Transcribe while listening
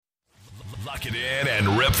Lock it in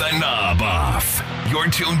and rip the knob off. You're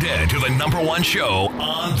tuned in to the #1 show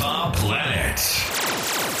on the planet.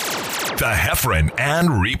 The Heffron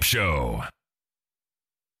and Reap Show.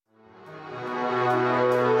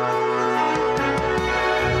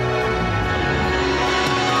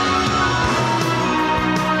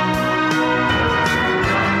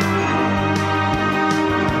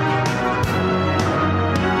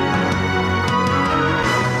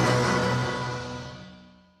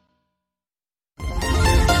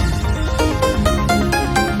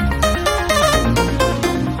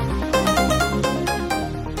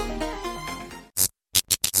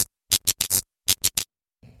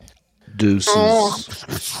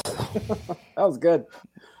 Deuces. That was good.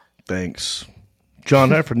 Thanks.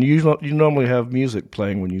 John Heffron, you normally have music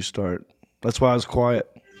playing when you start. That's why I was quiet.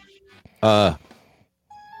 So,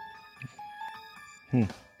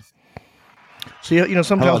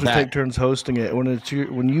 sometimes we take turns hosting it.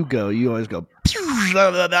 When you go, you always go,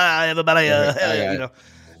 everybody,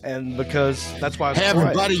 and because that's why I was Hey,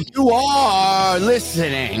 everybody, quiet. you are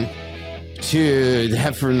listening to the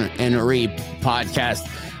Heffron and Reap podcast.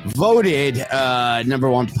 Voted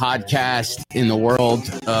 #1 podcast in the world,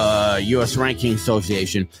 U.S. Ranking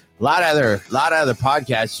Association. A lot of other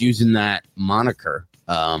podcasts using that moniker.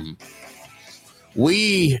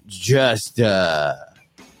 We just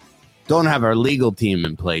don't have our legal team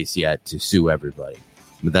in place yet to sue everybody,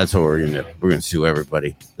 but that's what we're gonna do. We're gonna sue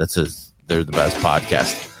everybody that says they're the best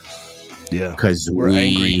podcast. Yeah, because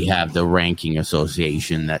we have the ranking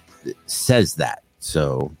association that says that.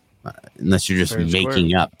 So. Unless you're just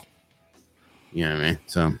making up, you know what I mean.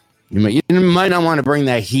 So you might not want to bring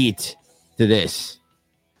that heat to this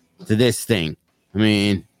thing. I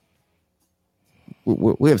mean,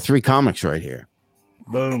 we have 3 comics right here.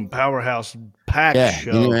 Boom, powerhouse pack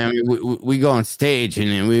show. You know, I mean, we go on stage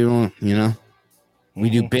and then we don't,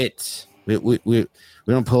 we do bits. We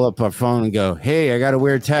don't pull up our phone and go, "Hey, I got a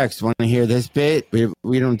weird text. Want to hear this bit?"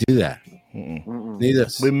 We don't do that.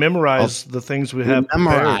 We memorize the things we have.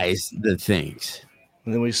 Memorize the things,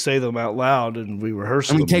 and then we say them out loud, and we rehearse.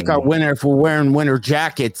 And we take our winter. If we're wearing winter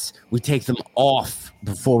jackets, we take them off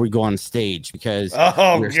before we go on stage because.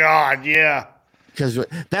 Oh God, yeah. Because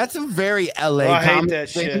that's a very LA. I hate that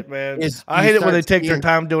shit, man. I hate it when they take their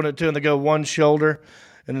time doing it too, and they go one shoulder,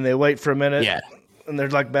 and then they wait for a minute. Yeah. And they're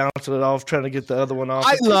like bouncing it off, trying to get the other one off.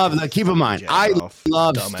 I love that. Keep in mind, I love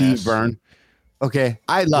dumbass. Steve Byrne. Okay,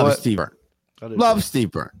 I love Steve Byrne. Love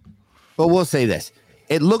Steve Byrne. But we'll say this.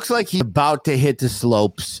 It looks like he's about to hit the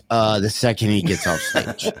slopes the second he gets off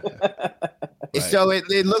stage. Right. So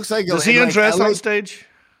it looks like... Does he undress on stage?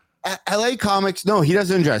 LA Comics, no, he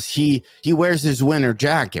doesn't undress. He wears his winter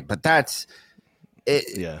jacket, but that's...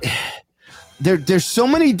 Yeah. There's so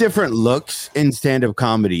many different looks in stand-up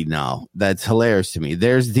comedy now that's hilarious to me.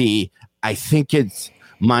 There's I think it's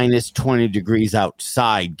minus 20 degrees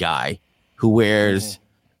outside guy who wears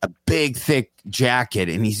a big, thick jacket,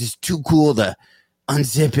 and he's just too cool to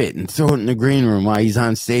unzip it and throw it in the green room while he's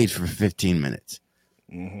on stage for 15 minutes.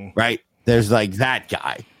 Right? There's like that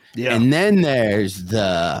guy. Yeah. And then there's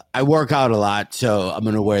I work out a lot, so I'm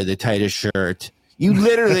going to wear the tightest shirt. You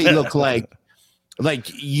literally look like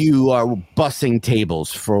you are bussing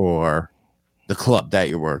tables for the club that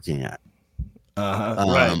you're working at.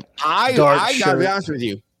 Right. I gotta be honest with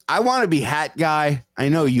you. I want to be hat guy. I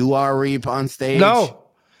know you are, Reap, on stage. No.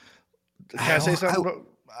 Can I say something?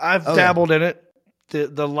 I've dabbled in it.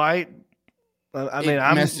 The light. I mean,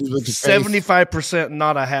 I'm 75%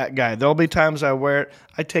 not a hat guy. There'll be times I wear it.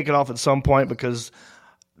 I take it off at some point because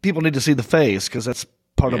people need to see the face because that's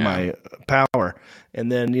part of my power. And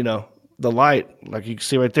then, the light, like you can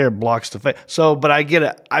see right there, blocks the face. So, but I get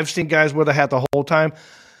it. I've seen guys wear the hat the whole time.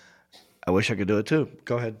 I wish I could do it too.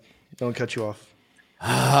 Go ahead. Don't cut you off.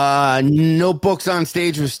 No books on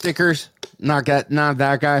stage with stickers. Not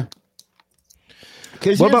that guy.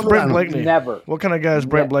 What about Brent Blakeney? Never. What kind of guy is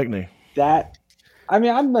Brent Blakeney?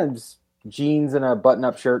 I'm a jeans and a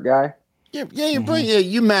button-up shirt guy. Yeah,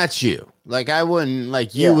 you match you. Like I wouldn't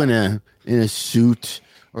like you in a suit.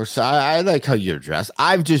 Or so I like how you're dressed.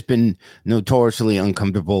 I've just been notoriously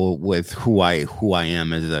uncomfortable with who I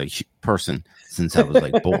am as a person since I was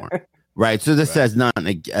like born. Right. So this has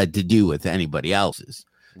nothing to do with anybody else's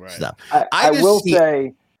stuff. I will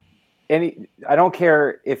say, I don't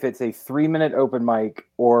care if it's a 3-minute open mic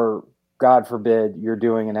or, God forbid, you're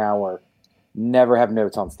doing an hour. Never have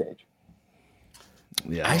notes on stage.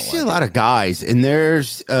 Yeah, I see a lot of guys, and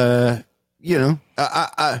there's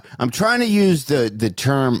I'm trying to use the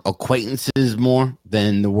term acquaintances more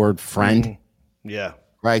than the word friend. Yeah.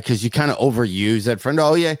 Right. Because you kind of overuse that friend.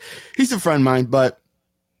 Oh, yeah, he's a friend of mine. But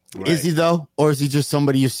Right. Is he though, or is he just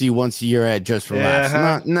somebody you see once a year at Just for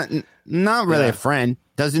Laughs? Not really a friend.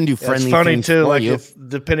 Doesn't do friendly. It's funny things too. For like you. if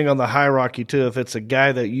depending on the hierarchy too, if it's a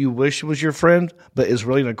guy that you wish was your friend but is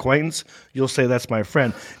really an acquaintance, you'll say that's my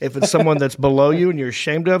friend. If it's someone that's below you and you're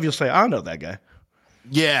ashamed of, you'll say I know that guy.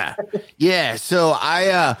 Yeah. So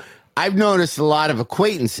I've noticed a lot of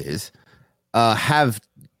acquaintances have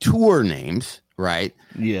tour names, right?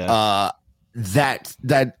 Yeah. That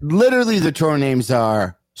literally the tour names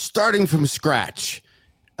are starting from scratch,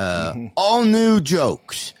 all new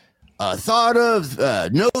jokes, thought of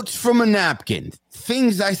notes from a napkin,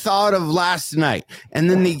 things I thought of last night, and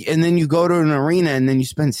then you go to an arena and then you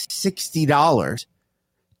spend $60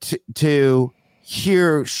 to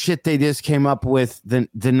hear shit they just came up with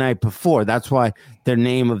the night before. That's why their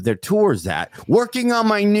name of their tour is that. Working on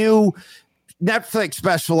my new Netflix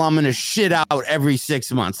special I'm gonna shit out every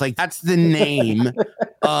 6 months. Like that's the name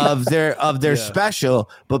of their special,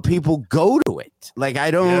 but people go to it. Like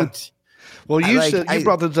I don't. Yeah. Well,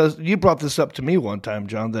 you brought this up to me one time,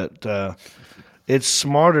 John. That it's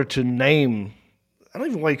smarter to name. I don't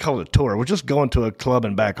even want to call it a tour. We're just going to a club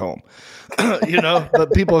and back home,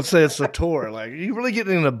 But people say it's a tour. Like, are you really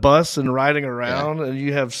getting in a bus and riding around and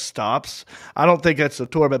you have stops? I don't think that's a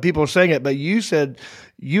tour, but people are saying it. But you said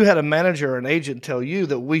you had a manager or an agent tell you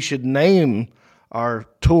that we should name our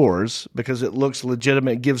tours because it looks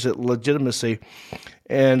legitimate, gives it legitimacy.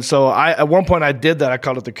 And so at one point I did that. I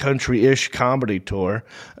called it the Country-ish Comedy Tour.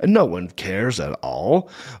 And no one cares at all.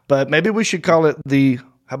 But maybe we should call it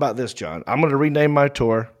how about this, John? I'm going to rename my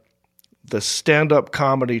tour the Stand-Up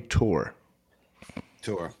Comedy Tour.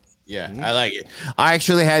 Yeah, I like it. I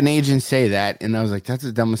actually had an agent say that, and I was like, that's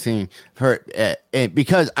the dumbest thing I've heard.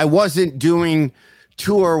 Because I wasn't doing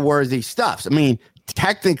tour-worthy stuff. I mean,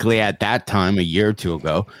 technically at that time, a year or two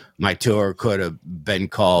ago, my tour could have been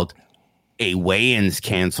called a Wayans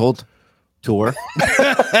Canceled Tour.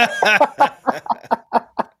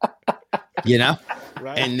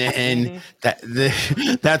 Right. And then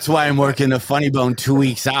that's why I'm working a Funny Bone 2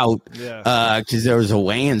 weeks out because there was a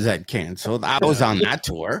Wayans that canceled. I was on that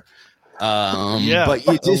tour. But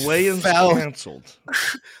you just felt canceled.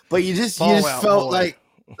 But you just felt like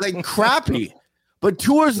crappy. But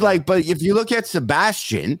tours but if you look at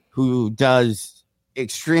Sebastian, who does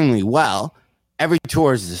extremely well, every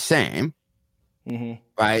tour is the same. Mm-hmm.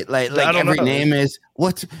 Right? Like every name is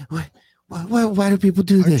what why do people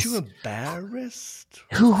do this? Aren't you embarrassed?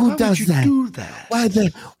 Who does that? Do that? Why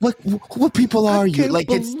what people are you? Like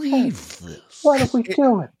believe this. What are we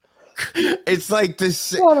doing? It's like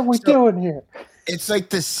this. What are we doing here? It's like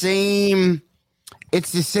the same.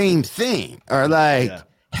 It's the same thing, or like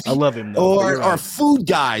I love him. Though. Or food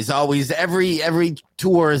guys always. Every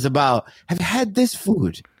tour is about. Have you had this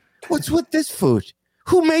food? What's with this food?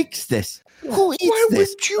 Who makes this? Who eats Why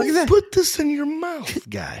this? Why would you put this in your mouth,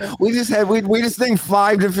 guy? We just named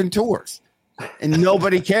 5 different tours, and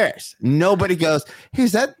nobody cares. Nobody goes,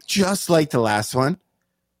 "Is that just like the last one?"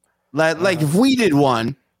 Like if we did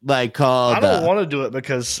one called. I don't want to do it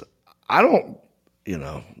because I don't.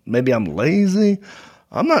 Maybe I'm lazy.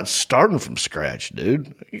 I'm not starting from scratch,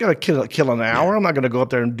 dude. You got to kill an hour. I'm not going to go up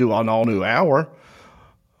there and do an all new hour.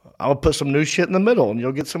 I'll put some new shit in the middle, and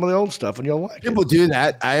you'll get some of the old stuff, and you'll like it. People do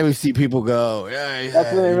that. I always see people go,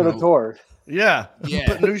 That's the name of the tour. Yeah.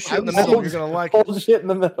 Put new shit in the middle. You're going to like it. Old shit in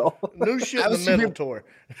the middle. New shit in the middle tour.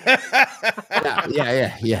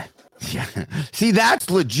 Yeah. See,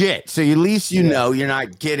 that's legit. So at least know you're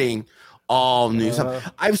not getting all new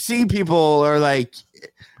stuff. I've seen people are like,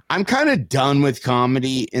 I'm kind of done with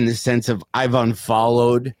comedy in the sense of I've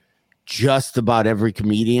unfollowed just about every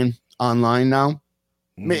comedian online now.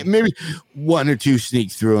 Maybe 1 or 2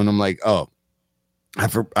 sneak through, and I'm like, oh, I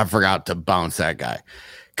forgot to bounce that guy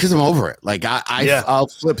because I'm over it. Like I'll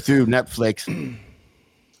flip through Netflix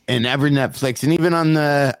and every Netflix, and even on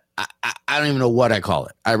the I don't even know what I call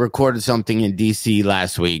it. I recorded something in DC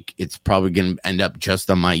last week. It's probably going to end up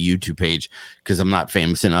just on my YouTube page because I'm not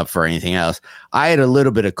famous enough for anything else. I had a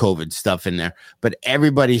little bit of COVID stuff in there, but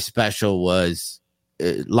everybody's special was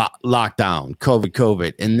lockdown,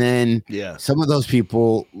 COVID. And then some of those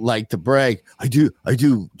people like to brag. I do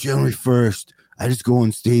January 1st. I just go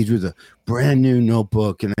on stage with a brand new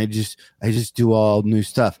notebook and I just do all new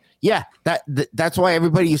stuff. Yeah, that's why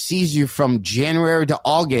everybody who sees you from January to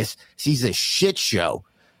August sees a shit show.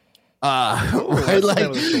 Right?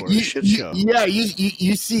 Like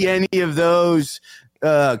you see any of those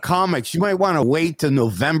comics, you might want to wait till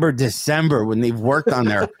November, December when they've worked on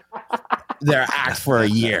their act for a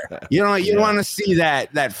year. You want to see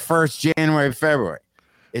that first January, February.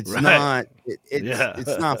 It's not.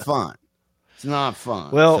 It's not fun. It's not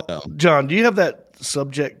fun. Well, so. John, do you have that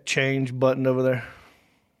subject change button over there?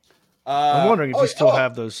 I'm wondering if you still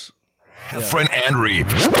have those. Heffron and Reap.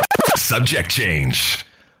 Subject change.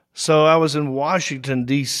 So I was in Washington,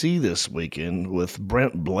 D.C. this weekend with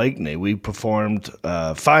Brent Blakeney. We performed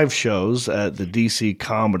 5 shows at the D.C.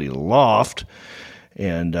 Comedy Loft.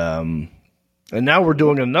 And now we're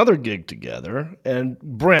doing another gig together. And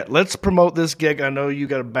Brent, let's promote this gig. I know you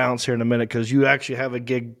got to bounce here in a minute because you actually have a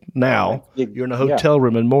gig now. You're in a hotel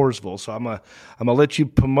room in Mooresville. So I'm gonna let you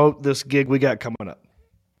promote this gig we got coming up.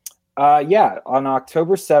 On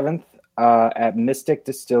October 7th at Mystic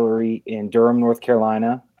Distillery in Durham, North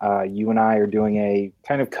Carolina. You and I are doing a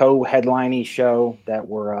kind of co-headlining show that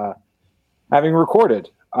we're having recorded,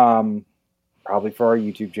 probably for our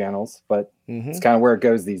YouTube channels, but it's kind of where it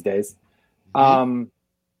goes these days.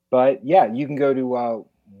 But yeah, you can go to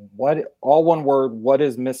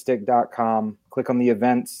whatismystic.com, click on the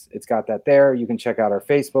events. It's got that there. You can check out our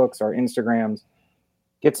Facebooks, our Instagrams,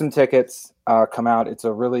 get some tickets, come out. It's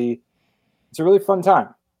a really fun time.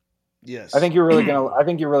 Yes. I think you're really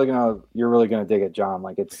gonna dig it, John.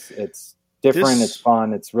 Like it's different, it's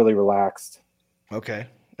fun, it's really relaxed. Okay.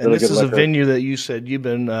 And really this is liquor. A venue that you said you've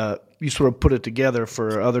been you sort of put it together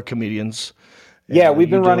for other comedians. Yeah, we've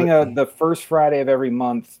been running the first Friday of every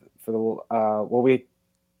month for the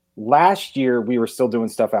last year we were still doing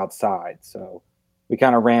stuff outside, so we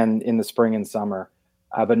kind of ran in the spring and summer.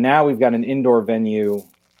 But now we've got an indoor venue,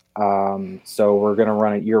 so we're going to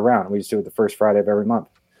run it year round. We just do it the first Friday of every month.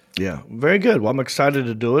 Yeah, very good. Well, I'm excited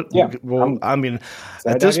to do it. Yeah, well,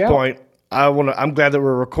 at this point, I'm glad that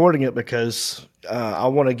we're recording it because I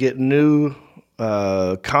want to get new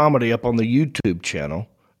comedy up on the YouTube channel.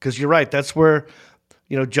 Because you're right, that's where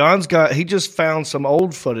he just found some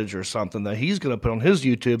old footage or something that he's going to put on his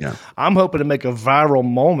YouTube. Yeah. I'm hoping to make a viral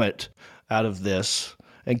moment out of this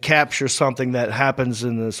and capture something that happens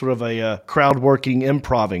in the sort of a crowd working,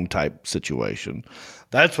 improving type situation.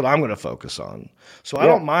 That's what I'm going to focus on. So I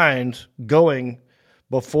don't mind going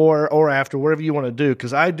before or after, whatever you want to do,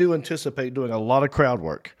 because I do anticipate doing a lot of crowd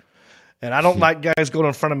work. And I don't like guys going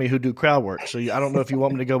in front of me who do crowd work. So I don't know if you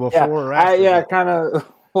want me to go before or after. Kind of.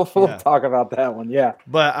 We'll talk about that one, yeah.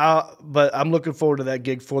 But I'm looking forward to that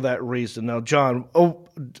gig for that reason. Now, John,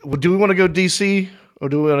 do we want to go DC or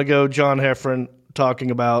do we want to go John Heffron talking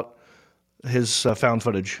about his found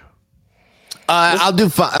footage? I'll do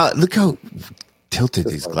fun. Look how tilted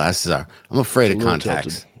these glasses are. I'm afraid of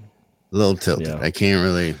contacts. A little tilted. Yeah. I can't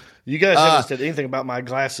really. You guys haven't said anything about my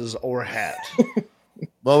glasses or hat.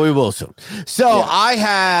 Well, we will soon. So I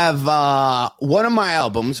have one of my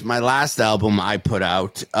albums, my last album I put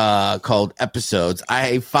out called Episodes.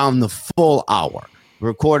 I found the full hour,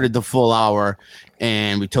 recorded the full hour,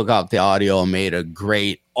 and we took out the audio and made a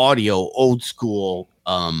great audio, old school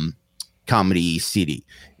comedy CD.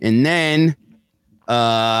 And then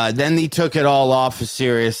they took it all off of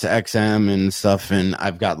Sirius XM and stuff. And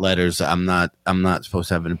I've got letters. I'm not supposed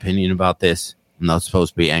to have an opinion about this. I'm not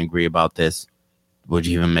supposed to be angry about this. Which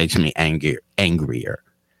even makes me angrier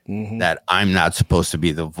that I'm not supposed to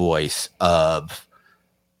be the voice of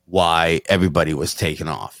why everybody was taken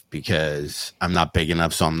off because I'm not big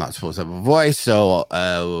enough, so I'm not supposed to have a voice. So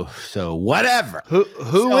whatever.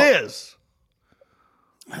 Who is?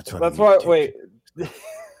 That's why. Wait,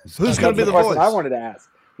 who's going to be the voice? I wanted to ask.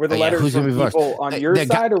 Were the letters from people on your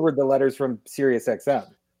side, or were the letters from Sirius XM?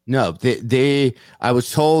 No, I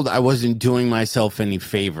was told I wasn't doing myself any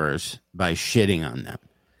favors by shitting on them.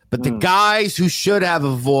 But the guys who should have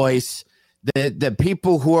a voice, the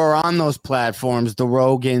people who are on those platforms, the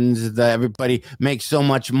Rogans, everybody make so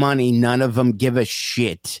much money, none of them give a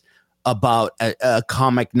shit about a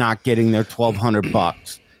comic not getting their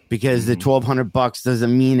 $1,200 because the $1,200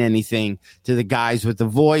 doesn't mean anything to the guys with the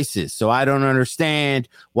voices. So I don't understand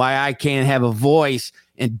why I can't have a voice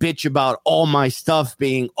and bitch about all my stuff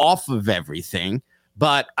being off of everything,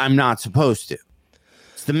 but I'm not supposed to.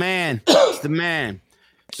 It's the man. It's the man.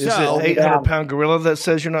 Is it 800-pound gorilla that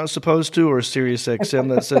says you're not supposed to, or Sirius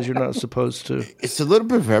XM that says you're not supposed to? It's a little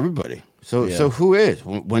bit of everybody. So who is?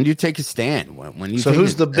 When do you take a stand? When you so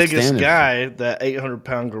who's the biggest guy that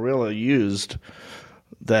 800-pound gorilla used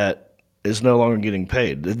that is no longer getting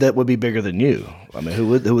paid? That would be bigger than you. I mean, who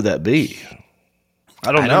would that be?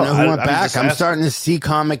 I don't know who went back. I'm starting to see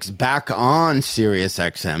comics back on Sirius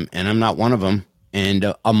XM, and I'm not one of them.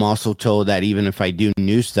 And I'm also told that even if I do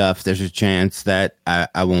new stuff, there's a chance that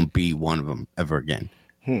I won't be one of them ever again.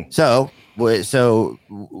 So there's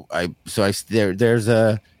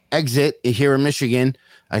a exit here in Michigan.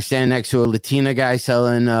 I stand next to a Latina guy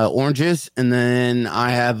selling oranges, and then I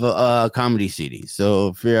have a comedy CD. So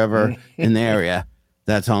if you're ever in the area,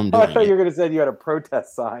 That's how I'm doing. I thought you were going to say you had a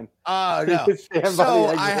protest sign. Oh no!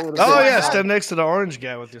 Stand next to the orange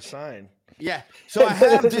guy with your sign. Yeah. So I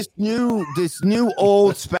have this new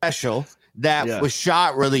old special that was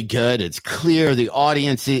shot really good. It's clear. The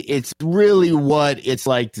audience. It's really what it's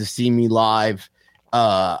like to see me live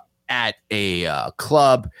at a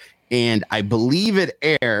club, and I believe it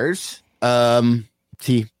airs. On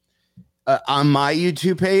my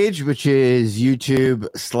YouTube page, which is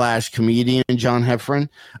YouTube/comedian John Heffron.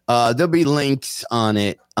 There'll be links on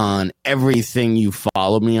it on everything you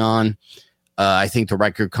follow me on. I think the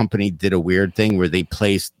record company did a weird thing where they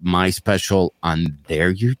placed my special on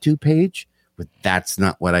their YouTube page, but that's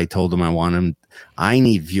not what I told them I want them. I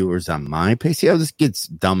need viewers on my page. See how this gets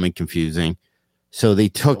dumb and confusing? So they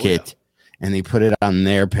took it and they put it on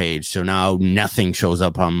their page. So now nothing shows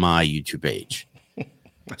up on my YouTube page.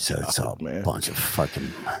 So it's a bunch of fucking.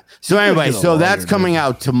 So anyway, so that's coming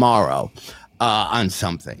out tomorrow on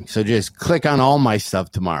something. So just click on all my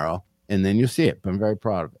stuff tomorrow, and then you'll see it. But I'm very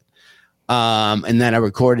proud of it. And then I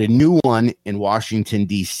recorded a new one in Washington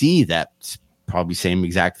D.C. That's probably same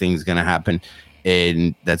exact thing is going to happen,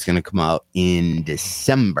 and that's going to come out in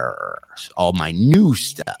December. All my new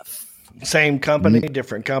stuff. Same company,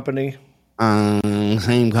 different company.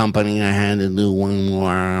 Same company. I had to do one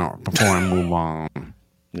more before I move on.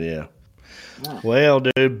 Yeah. Well,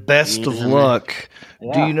 dude, best of luck.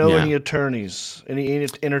 Yeah. Do you know any attorneys, any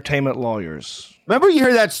entertainment lawyers? Remember you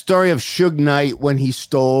heard that story of Suge Knight when he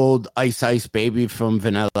stole Ice Ice Baby from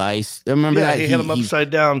Vanilla Ice? Remember that? He hit him upside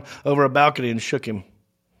down over a balcony and shook him.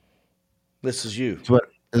 This is you. Are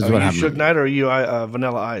you Suge Knight or are you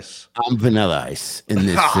Vanilla Ice? I'm Vanilla Ice in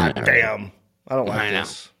this scenario. Damn. I don't like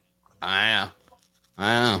this. I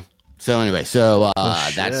know. So anyway, that's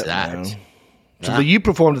that. Man. So, but you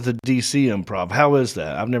performed at the DC Improv. How is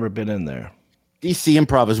that? I've never been in there. DC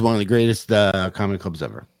Improv is one of the greatest comedy clubs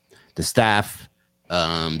ever. The staff,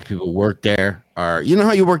 people who work there are, you know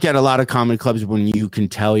how you work at a lot of comedy clubs when you can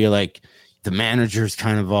tell you're like, the manager's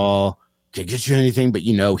kind of all, can get you anything, but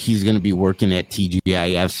you know he's going to be working at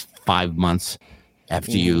TGIF's 5 months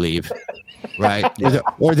after you leave. Right?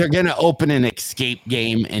 Or they're going to open an escape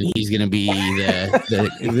game and he's going to be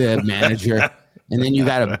the manager. And then you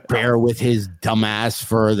got to bear with his dumbass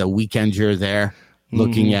for the weekend you're there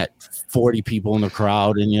looking at 40 people in the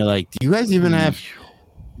crowd. And you're like, do you guys even have,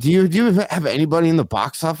 do you have anybody in the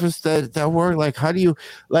box office that work? Like, how do you,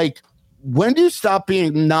 like, when do you stop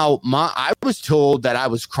being, I was told that I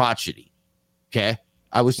was crotchety. Okay.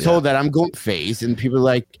 I was told that I'm going phase and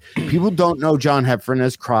people don't know John Heffron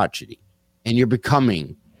as crotchety and you're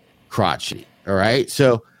becoming crotchety. All right.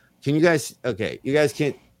 So can you guys, you guys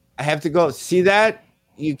can't, I have to go see that.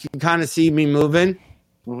 You can kind of see me moving.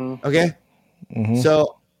 Mm-hmm. Okay. Mm-hmm.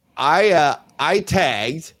 So I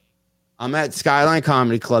tagged. I'm at Skyline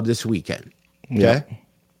Comedy Club this weekend. Okay.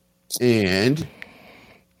 Yeah. And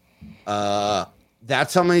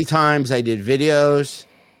that's how many times I did videos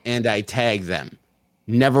and I tagged them.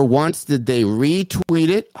 Never once did they retweet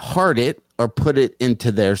it, heart it, or put it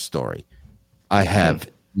into their story. I have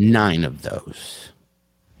 9 of those.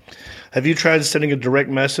 Have you tried sending a direct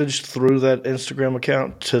message through that Instagram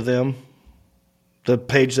account to them? The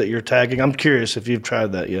page that you're tagging? I'm curious if you've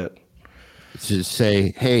tried that yet. To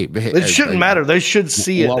say, hey. It shouldn't matter. They should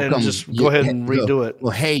see it and just go ahead and redo it.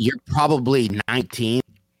 Well, hey, you're probably 19.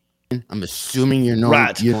 I'm assuming you're not.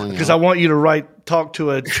 Right, because I want you to talk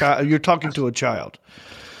to a child. You're talking to a child.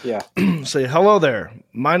 Yeah. Say, hello there.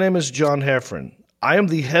 My name is John Heffron. I am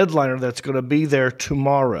the headliner that's going to be there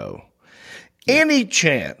tomorrow. Any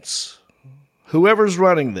chance, whoever's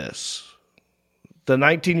running this, the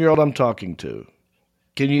 19-year-old I'm talking to,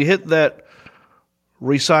 can you hit that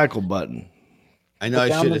recycle button? I know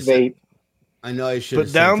I should have. I know I should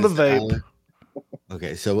put down the vape.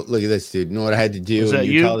 Okay, so look at this, dude. You know what I had to do in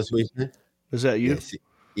Utah this weekend? Is that you?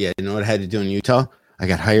 Yeah, you know what I had to do in Utah? I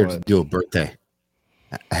got hired to do a birthday.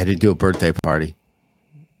 I had to do a birthday party.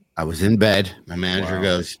 I was in bed. My manager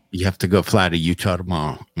goes, you have to go fly to Utah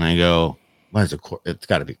tomorrow. And I go, it's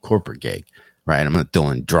got to be a corporate gig, right? I'm not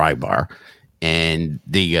doing dry bar. And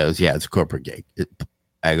he goes, yeah, it's a corporate gig.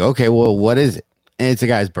 I go, okay, well, what is it? And it's a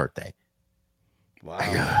guy's birthday.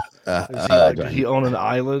 Wow. I go, he own an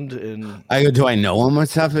island? I go, do I know him and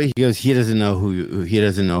stuff? He goes, he doesn't know who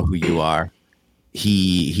you are.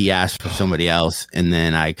 He asked for somebody else, and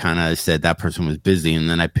then I kind of said that person was busy, and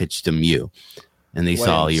then I pitched him you, and they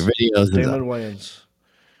saw your videos. Damon Wayans.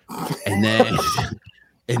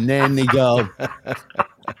 And then they go,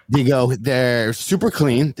 they're super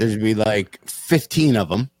clean. There's be like 15 of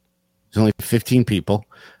them. There's only 15 people.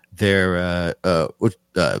 They're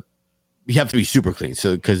you have to be super clean.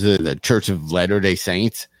 So because of the Church of Latter-day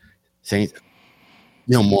Saints,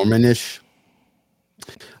 Mormonish.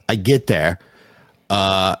 I get there.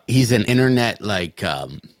 He's an internet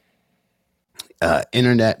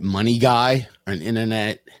internet money guy, or an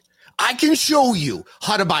internet. I can show you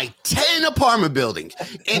how to buy 10 apartment buildings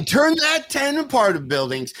and turn that 10 apartment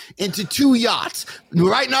buildings into 2 yachts.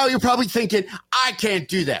 Right now, you're probably thinking, I can't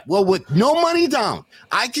do that. Well, with no money down,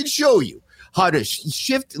 I can show you how to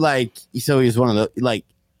shift. So he's one of the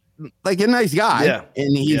like a nice guy. Yeah.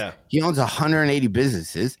 And he owns 180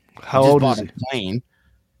 businesses. How old is he? Plane.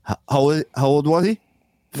 How old was he?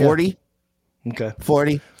 40. Yeah. Okay.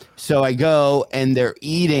 40. So I go and they're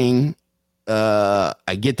eating. I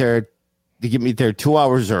get there. They get me there 2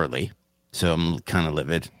 hours early. So I'm kind of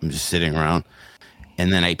livid. I'm just sitting around.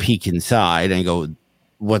 And then I peek inside and go,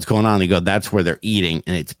 what's going on? They go, that's where they're eating.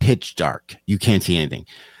 And it's pitch dark. You can't see anything.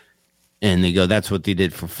 And they go, that's what they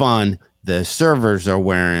did for fun. The servers are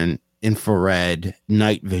wearing infrared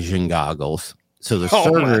night vision goggles. So the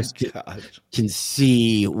servers can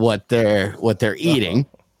see what they're eating.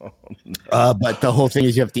 But the whole thing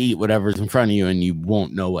is you have to eat whatever's in front of you and you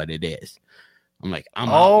won't know what it is. I'm like,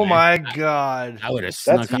 my God. I would have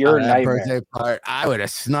snuck out of that birthday party. I would have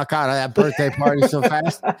snuck out of that birthday party so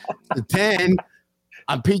fast. But then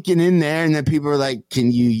I'm peeking in there and then people are like,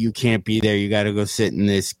 you can't be there. You got to go sit in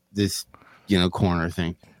this corner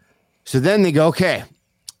thing. So then they go, okay,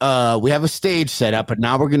 we have a stage set up, but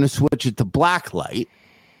now we're going to switch it to black light.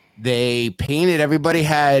 They painted, everybody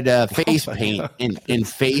had face paint and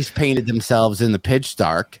face painted themselves in the pitch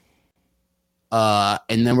dark.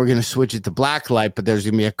 And then we're going to switch it to black light, but there's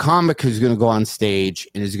going to be a comic who's going to go on stage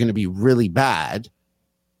and is going to be really bad.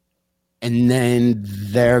 And then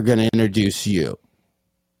they're going to introduce you.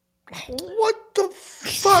 What the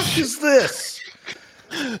fuck is this?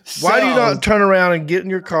 Why do you not turn around and get in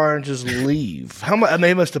your car and just leave? How much?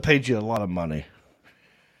 They must have paid you a lot of money.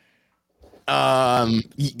 Was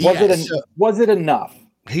it enough?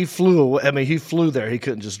 He flew. He flew there. He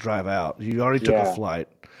couldn't just drive out. He already took a flight.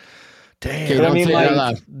 Damn.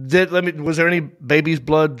 Was there any baby's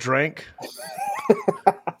blood drank?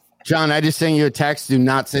 John, I just sent you a text. Do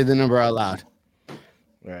not say the number out loud.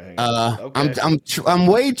 Right. Okay. I'm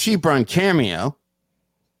way cheaper on Cameo.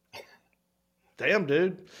 Damn,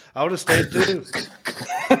 dude. I would have stayed too.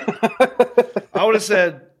 I would have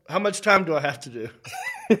said, how much time do I have to do?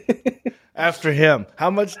 After him. How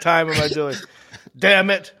much time am I doing? Damn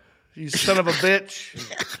it. You son of a bitch.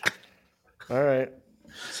 All right.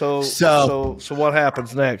 So what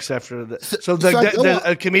happens next after that? So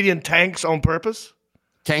a comedian tanks on purpose?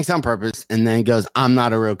 Tanks on purpose, and then goes, I'm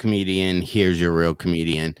not a real comedian. Here's your real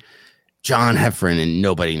comedian, John Heffron, and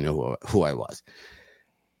nobody knew who I was.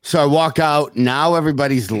 So I walk out. Now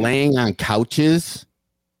everybody's laying on couches.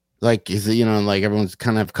 Everyone's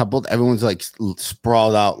kind of coupled. Everyone's like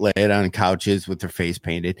sprawled out, laid on couches with their face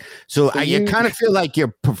painted. So you kind of feel like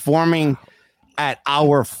you're performing at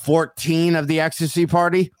hour 14 of the ecstasy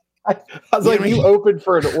party. I was like, you opened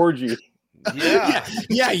for an orgy.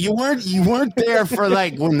 Yeah. You weren't there for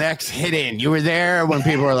like when the X hit in. You were there when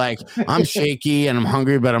people were like, I'm shaky and I'm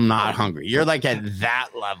hungry, but I'm not hungry. You're like at that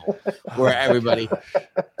level where everybody.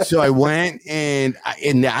 So I went and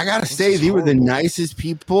I gotta say they were the nicest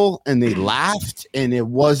people and they laughed and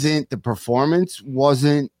the performance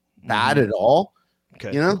wasn't bad at all.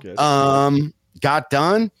 Okay. Got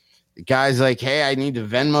done. The guy's like, hey, I need to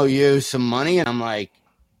Venmo you some money. And I'm like,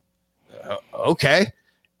 okay.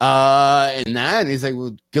 And he's like,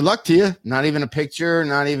 well, good luck to you. Not even a picture,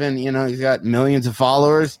 not even, he's got millions of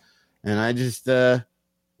followers. And I just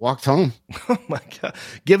walked home. Oh my God.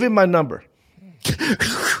 Give him my number. He's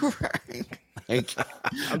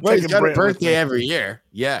got a birthday every year.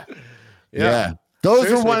 Yeah. Those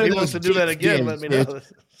Seriously, are one if of he those wants to do that again, let me know.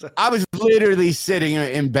 I was literally sitting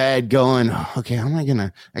in bed going, okay,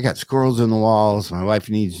 I got squirrels in the walls. My wife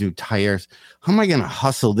needs new tires. How am I going to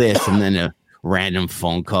hustle this? And then a random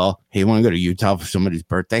phone call. Hey, you want to go to Utah for somebody's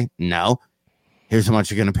birthday? No. Here's how much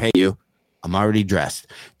you're going to pay you. I'm already dressed.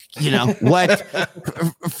 What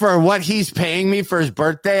for what he's paying me for his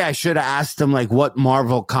birthday? I should have asked him like what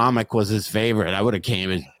Marvel comic was his favorite. I would have came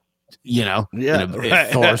in, in a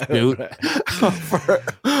Thor suit for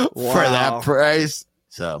that price.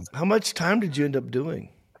 So, how much time did you end up doing?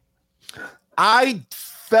 I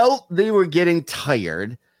felt they were getting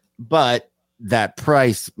tired, but that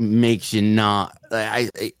price makes you not. I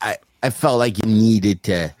felt like you needed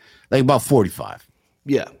to, like about 45.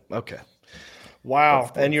 Yeah. Okay.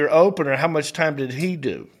 Wow. And your opener, how much time did he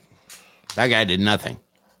do? That guy did nothing.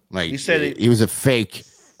 Like you said he was a fake.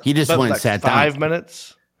 He just went and sat down. 5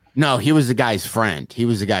 minutes. No, he was the guy's friend.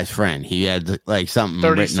 He had like something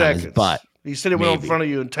 30 written seconds. on his butt. He said he went in front of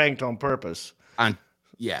you and tanked on purpose.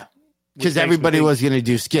 Yeah. Because everybody was going to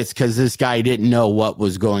do skits because this guy didn't know what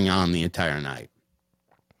was going on the entire night.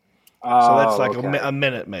 So that's like a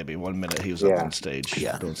minute, maybe 1 minute. He was up on stage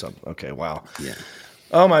doing something. Okay, wow. Yeah.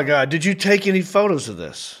 Oh my God! Did you take any photos of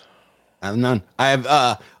this? I have none.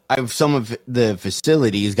 I have some of the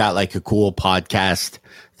facilities got like a cool podcast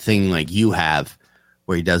thing like you have,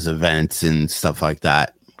 where he does events and stuff like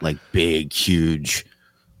that, like big, huge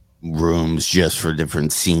rooms just for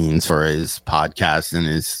different scenes for his podcast and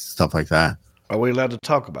his stuff like that. Are we allowed to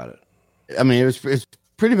talk about it? I mean, it's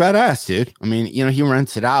pretty badass, dude. I mean, he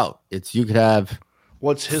rents it out. You could have.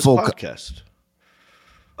 What's his podcast?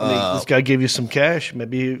 This guy gave you some cash.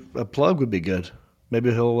 Maybe a plug would be good.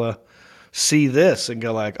 Maybe he'll see this and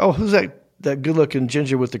go like, "Oh, who's that good-looking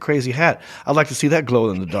ginger with the crazy hat? I'd like to see that glow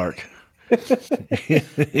in the dark."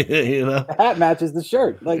 The hat matches the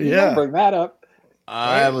shirt. Like, you don't bring that up.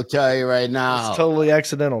 I will tell you right now. It's totally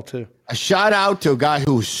accidental too. A shout out to a guy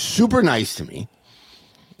who was super nice to me.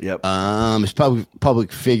 Yep. It's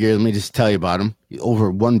public figure. Let me just tell you about him. Over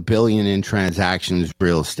 1 billion in transactions,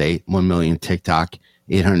 real estate, 1 million TikTok,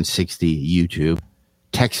 860 YouTube.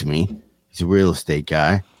 Text me. He's a real estate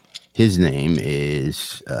guy. His name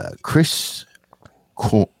is Chris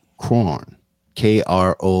Krohn. Krohn.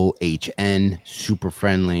 Super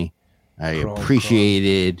friendly. I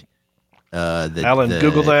appreciated Alan,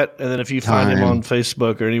 Google that, and then if you find him on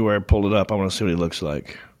Facebook or anywhere, pull it up. I want to see what he looks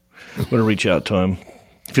like. I'm going to reach out to him.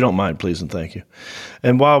 If you don't mind, please and thank you.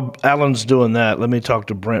 And while Alan's doing that, let me talk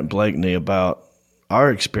to Brent Blakeney about our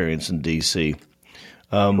experience in D.C.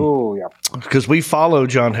 Because we follow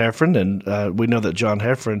John Heffron, and we know that John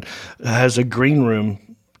Heffron has a green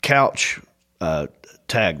room couch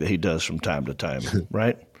tag that he does from time to time,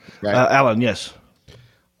 right? Right. Alan, yes.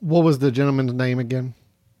 What was the gentleman's name again?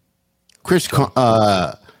 Chris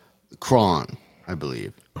Krohn, I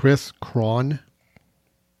believe. Chris Krohn?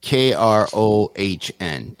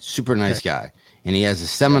 Krohn. Super nice guy. And he has a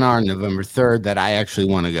seminar on November 3rd that I actually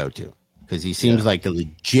want to go to because he seems like a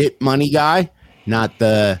legit money guy, not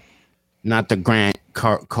the Grant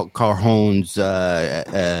Carhone's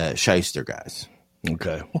shyster guys.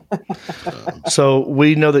 Okay. So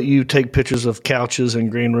we know that you take pictures of couches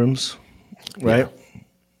and green rooms, right?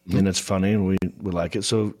 Yeah. And it's funny and we like it.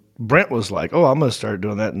 So Brent was like, "Oh, I'm going to start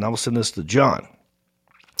doing that and I'll send this to John."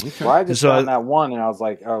 Okay. Well, I just found that one and I was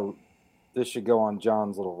like, "Oh, this should go on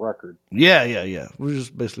John's little record." Yeah. We're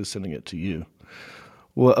just basically sending it to you.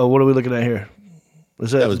 What are we looking at here?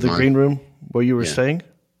 Is that the green room where you were staying?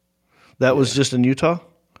 That was just in Utah?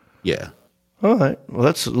 Yeah. All right. Well,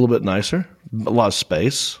 that's a little bit nicer. A lot of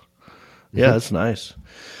space. Yeah, that's nice.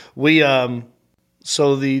 We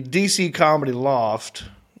so the DC Comedy Loft,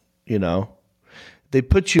 they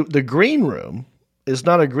put you. The green room is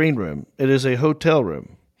not a green room. It is a hotel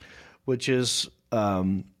room, which is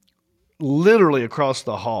literally across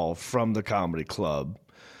the hall from the comedy club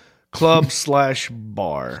 /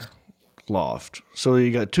 bar loft. So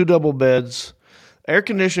you got 2 double beds. Air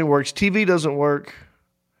conditioning works. TV doesn't work.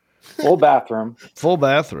 Full bathroom,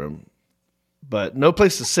 but no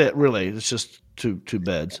place to sit. Really, it's just two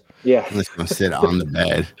beds. Yeah, I'm just gonna sit on the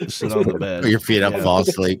bed. Sit on the bed. Put your feet up, fall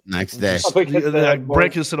asleep. Next day,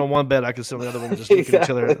 Brent can sit on one bed. I can sit on the other one. Just look at each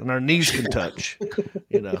other, and our knees can touch.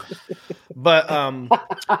 But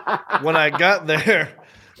when I got there,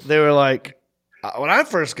 they were like, when I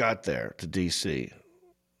first got there to DC.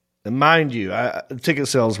 And mind you, ticket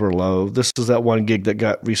sales were low. This is that one gig that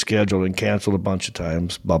got rescheduled and canceled a bunch of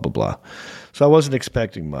times, blah, blah, blah. So I wasn't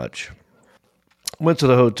expecting much. Went to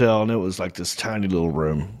the hotel, and it was like this tiny little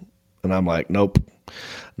room. And I'm like, nope,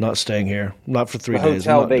 not staying here. Not for 3 days.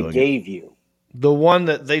 The hotel they gave you. The one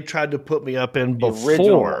that they tried to put me up in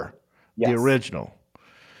before. The original.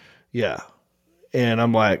 Yeah. And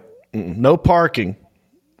I'm like, no parking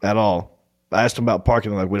at all. I asked them about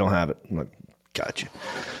parking. They're like, we don't have it. I'm like, gotcha.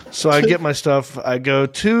 So I get my stuff. I go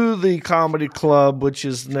to the comedy club, which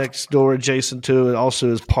is next door adjacent to it.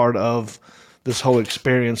 Also is part of this whole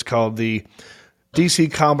experience called the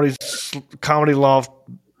DC Comedy Loft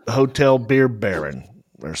Hotel Beer Baron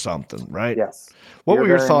or something, right? Yes. What were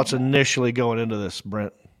your thoughts initially going into this,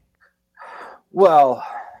 Brent? Well,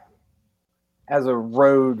 as a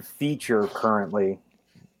road feature currently.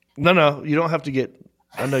 No, you don't have to get.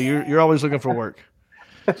 I know you're always looking for work.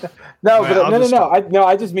 No.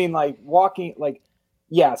 I just mean like walking, like,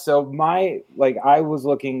 yeah. So I was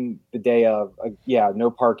looking the day of,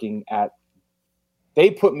 no parking at. They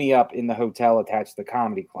put me up in the hotel attached to the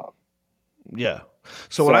comedy club. Yeah.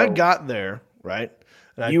 So when I got there, right,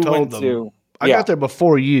 and I told them I got there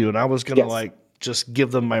before you, and I was going to just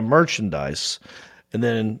give them my merchandise. And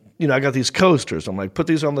then, I got these coasters. I'm like, put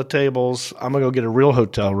these on the tables. I'm going to go get a real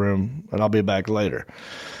hotel room, and I'll be back later.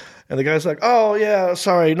 And the guy's like, oh, yeah,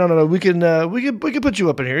 sorry. No. We can put you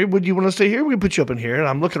up in here. Would you want to stay here? We can put you up in here. And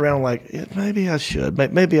I'm looking around like, yeah, maybe I should.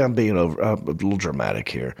 Maybe I'm being a little dramatic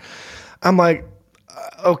here. I'm like,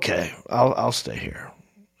 okay, I'll stay here.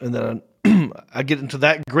 And then I get into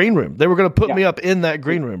that green room. They were going to put me up in that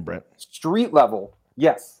green room, Brent. Street level,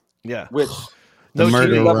 yes. Yeah. Which the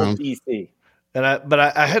murder level room. DC. And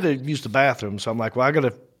I had to use the bathroom, so I'm like, well,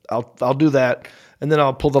 I'll do that, and then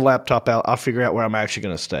I'll pull the laptop out. I'll figure out where I'm actually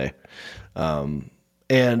going to stay.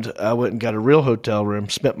 And I went and got a real hotel room,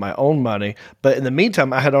 spent my own money, but in the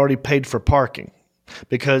meantime, I had already paid for parking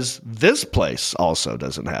because this place also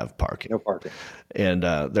doesn't have parking. No parking. And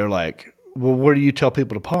they're like, well, where do you tell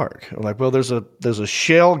people to park? I'm like, well, there's a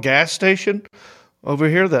Shell gas station over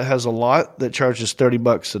here that has a lot that charges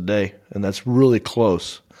 $30 a day, and that's really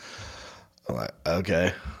close. I'm like,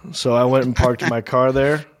 okay. So I went and parked my car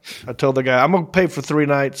there. I told the guy, I'm going to pay for 3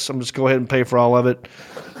 nights. I'm just go ahead and pay for all of it.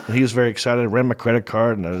 And he was very excited. I ran my credit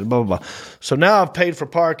card and blah, blah, blah. So now I've paid for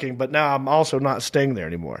parking, but now I'm also not staying there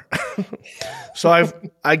anymore. So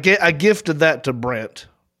I gifted that to Brent.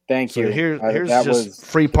 Thank you. Here's just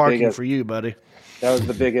free parking for you, buddy. That was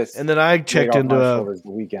the biggest. And then I checked into the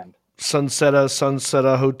weekend.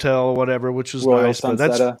 Sunsetta Hotel, whatever, which was Royal nice.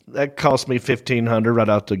 Sunsetta. But that cost me $1,500 right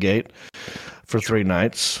out the gate for 3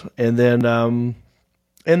 nights. And then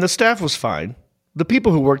and the staff was fine. The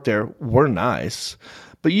people who worked there were nice,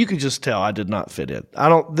 but you could just tell I did not fit in.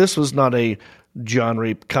 This was not a John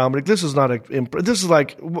Reap comedy. This is not this is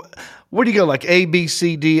like, where do you go? Like A, B,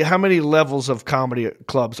 C, D. How many levels of comedy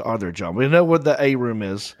clubs are there, John? We know what the A room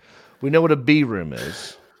is. We know what a B room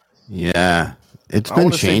is. Yeah. It's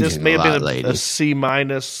been changing. This may have been a C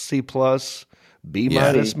minus, C plus, B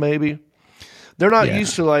minus, maybe. They're not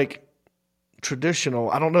used to like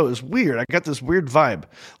traditional. I don't know. It's weird. I got this weird vibe.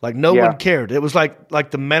 Like no one cared. It was like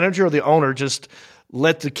the manager or the owner just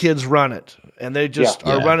let the kids run it, and they just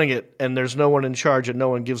are running it, and there's no one in charge, and no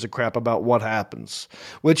one gives a crap about what happens.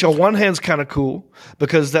 Which on one hand is kind of cool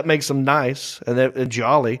because that makes them nice and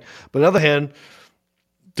jolly. But on the other hand,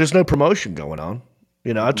 there's no promotion going on.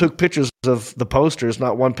 I took pictures of the posters,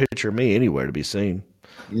 not one picture of me anywhere to be seen.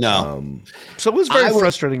 No. So it was a very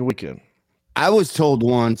frustrating weekend. I was told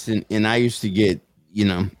once, and I used to get,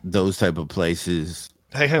 those type of places.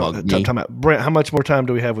 Hey, hang on. Time out. Brent, how much more time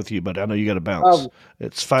do we have with you? But I know you got to bounce.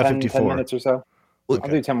 It's 5:54. 10 minutes or so. Okay. I'll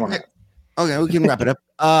do 10 more minutes. Okay, we can wrap it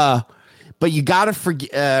up. But you got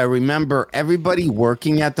to remember, everybody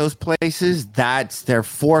working at those places, that's their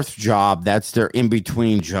 4th job. That's their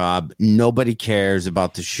in-between job. Nobody cares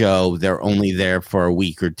about the show. They're only there for a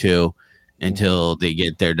week or 2 until they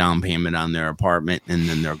get their down payment on their apartment, and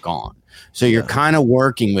then they're gone. So you're kind of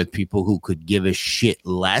working with people who could give a shit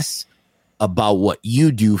less about what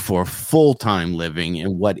you do for full-time living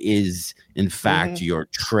and what is, in fact, your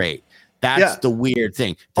trade. That's the weird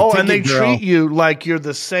thing. And they treat you like you're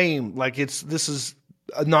the same. Like this is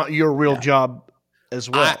not your real job as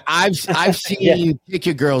well. I've seen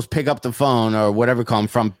ticket girls pick up the phone or whatever call them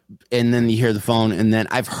from, and then you hear the phone, and then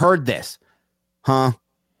I've heard this. Huh?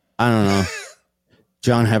 I don't know.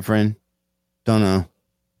 John Heffron. Don't know.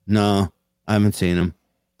 No, I haven't seen him.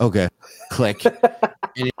 Okay. Click.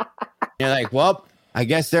 And you're like, well, I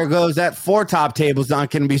guess there goes that 4 top table's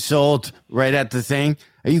not going to be sold right at the thing.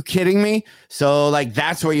 Are you kidding me? So, like,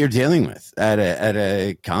 that's what you're dealing with at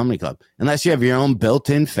a comedy club, unless you have your own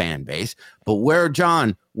built-in fan base. But we're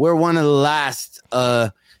one of the last.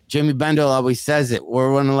 Jimmy Bendel always says it.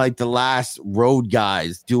 We're one of the last road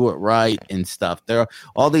guys. Do it right and stuff. There are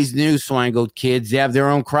all these new swangled kids. They have their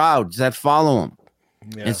own crowds that follow them,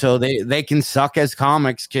 and so they can suck as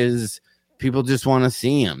comics because people just want to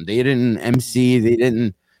see them. They didn't MC. They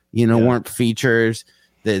didn't, weren't features.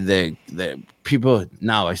 The people.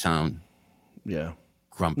 Now I sound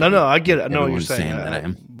grumpy. No, I get it. I know what you're saying. I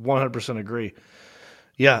 100% agree.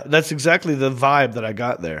 Yeah, that's exactly the vibe that I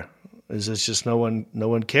got there. It's just no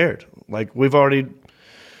one cared. Like we already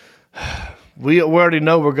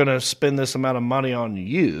know we're going to spend this amount of money on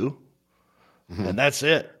you, and that's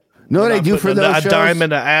it. No, what I do for those shows? A dime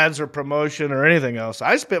into ads or promotion or anything else.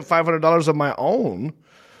 I spent $500 of my own.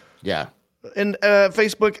 Yeah. In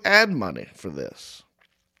Facebook ad money for this.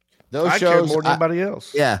 Those I shows care more than anybody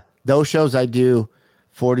else. Yeah. Those shows I do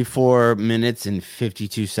 44 minutes and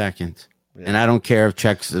 52 seconds. Yeah. And I don't care if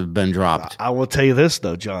checks have been dropped. I will tell you this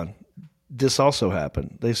though, John. This also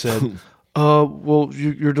happened. They said, well,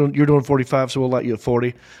 you're doing 45, so we'll let you at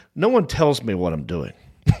 40. No one tells me what I'm doing.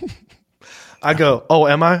 I go, oh,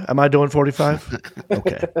 am I? Am I doing 45?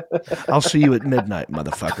 Okay. I'll see you at midnight,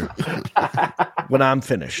 motherfucker. When I'm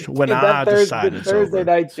finished. When I decide it's over. Thursday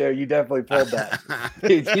night show, you definitely pulled that.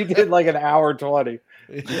 You did like an hour 20.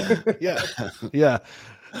 Yeah.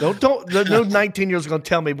 No 19-year-old's going to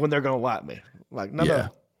tell me when they're going to like me. Like, no.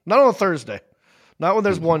 Not on a Thursday. Not when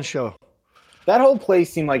there's one show. That whole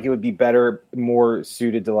place seemed like it would be better, more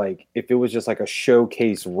suited to like if it was just like a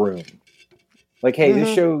showcase room. Like, hey,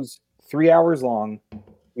 this show's 3 hours long.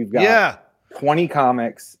 We've got 20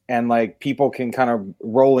 comics and like people can kind of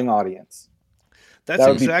rolling audience. That's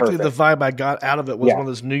exactly the vibe I got out of it. Was one of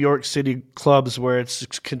those New York City clubs where it's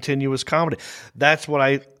continuous comedy. That's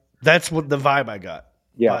what the vibe I got.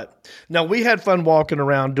 Yeah. But, now we had fun walking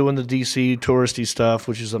around doing the DC touristy stuff,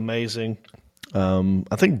 which is amazing.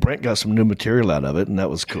 I think Brent got some new material out of it, and that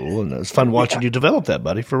was cool. And it was fun watching you develop that,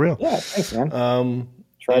 buddy, for real. Yeah, thanks, man.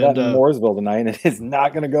 Try that in Mooresville tonight, and it's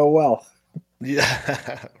not going to go well.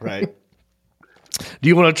 Yeah, right. Do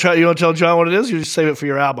you want to try? You want to tell John what it is? You just save it for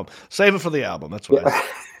your album. Save it for the album. That's what.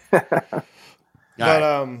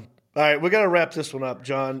 All right, we got to wrap this one up,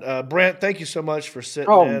 John. Brent, thank you so much for sitting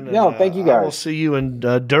in. No, thank you guys. We'll see you in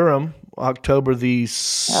Durham, October the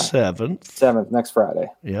 7th. 7th, next Friday.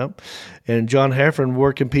 Yep. And John Heffron,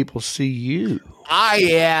 where can people see you?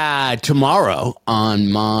 Tomorrow on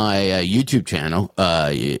my YouTube channel,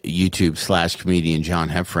 YouTube/comedian John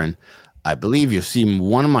Heffron. I believe you'll see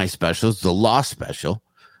one of my specials, the Lost special.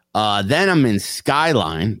 Then I'm in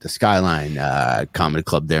Skyline, the Skyline Comedy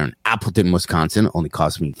Club there in Appleton, Wisconsin. Only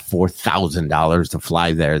cost me $4,000 to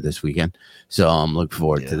fly there this weekend. So I'm looking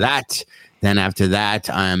forward to that. Then after that,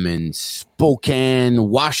 I'm in Spokane,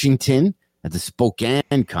 Washington at the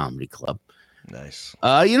Spokane Comedy Club. Nice.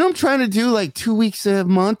 I'm trying to do like 2 weeks a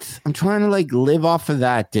month. I'm trying to like live off of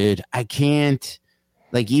that, dude. I can't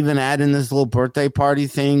like even add in this little birthday party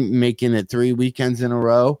thing, making it 3 weekends in a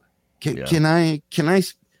row. Can I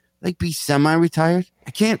like be semi-retired?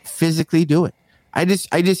 I can't physically do it. I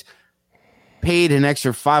just paid an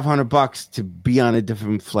extra $500 to be on a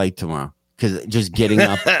different flight tomorrow because just getting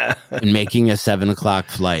up and making a 7:00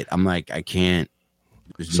 flight, I'm like, I can't.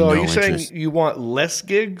 So are you saying you want less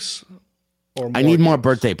gigs? Or more I need more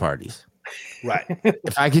birthday parties. Right.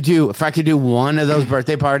 If I could do one of those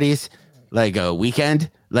birthday parties, like a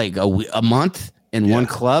weekend, like a month in one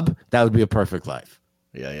club, that would be a perfect life.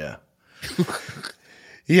 Yeah.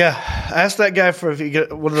 Yeah, ask that guy for if he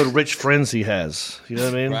get one of the rich friends he has. You know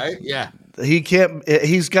what I mean? Right? Yeah. He can't.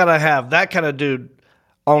 He's got to have that kind of dude.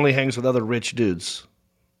 Only hangs with other rich dudes.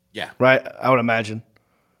 Yeah. Right. I would imagine.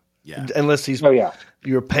 Yeah. Unless he's.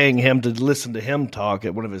 You're paying him to listen to him talk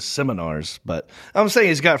at one of his seminars. But I'm saying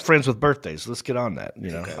he's got friends with birthdays. Let's get on that.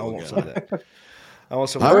 Okay, I won't say that. I want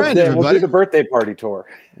some. All right, we'll do the birthday party tour.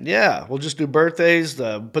 Yeah, we'll just do birthdays.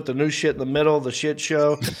 Put the new shit in the middle. The shit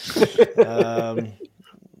show.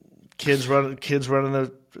 Kids running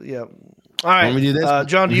the All right, do this?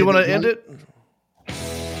 John, do you want to end it?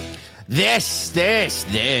 This.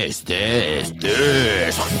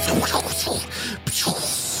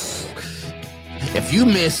 If you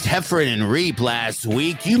missed Heffron and Reap last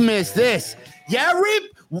week, you missed this. Yeah, Reap,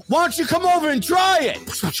 why don't you come over and try it?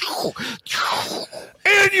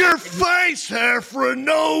 In your face, Heffron.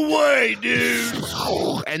 No way, dude.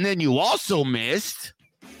 And then you also missed.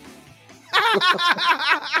 He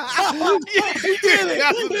did it.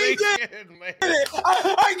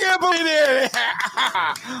 I can't believe it.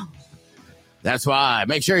 That's why.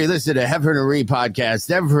 Make sure you listen to Heffron and Reap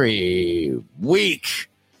podcast every week.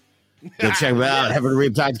 Go check them out,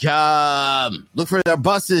 heffernandreap.com. Look for their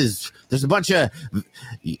buses. There's a bunch of...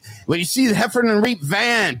 When you see the Heffron and Reap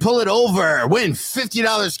van, pull it over. Win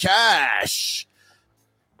 $50 cash.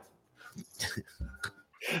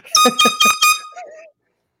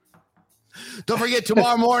 Don't forget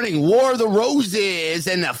tomorrow morning, War of the Roses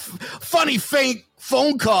and a funny fake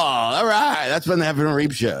phone call. All right, that's been the Heffron and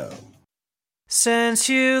Reap Show. Since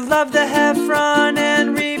you love the Heffron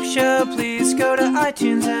and Reap Show, please go to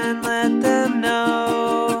iTunes and let them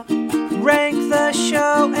know. Rank the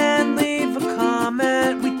show and leave a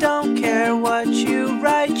comment. We don't care what you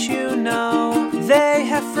write, you know. They,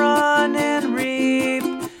 Heffron and Reap,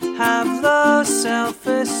 have low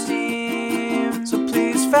self-esteem. So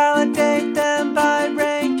please validate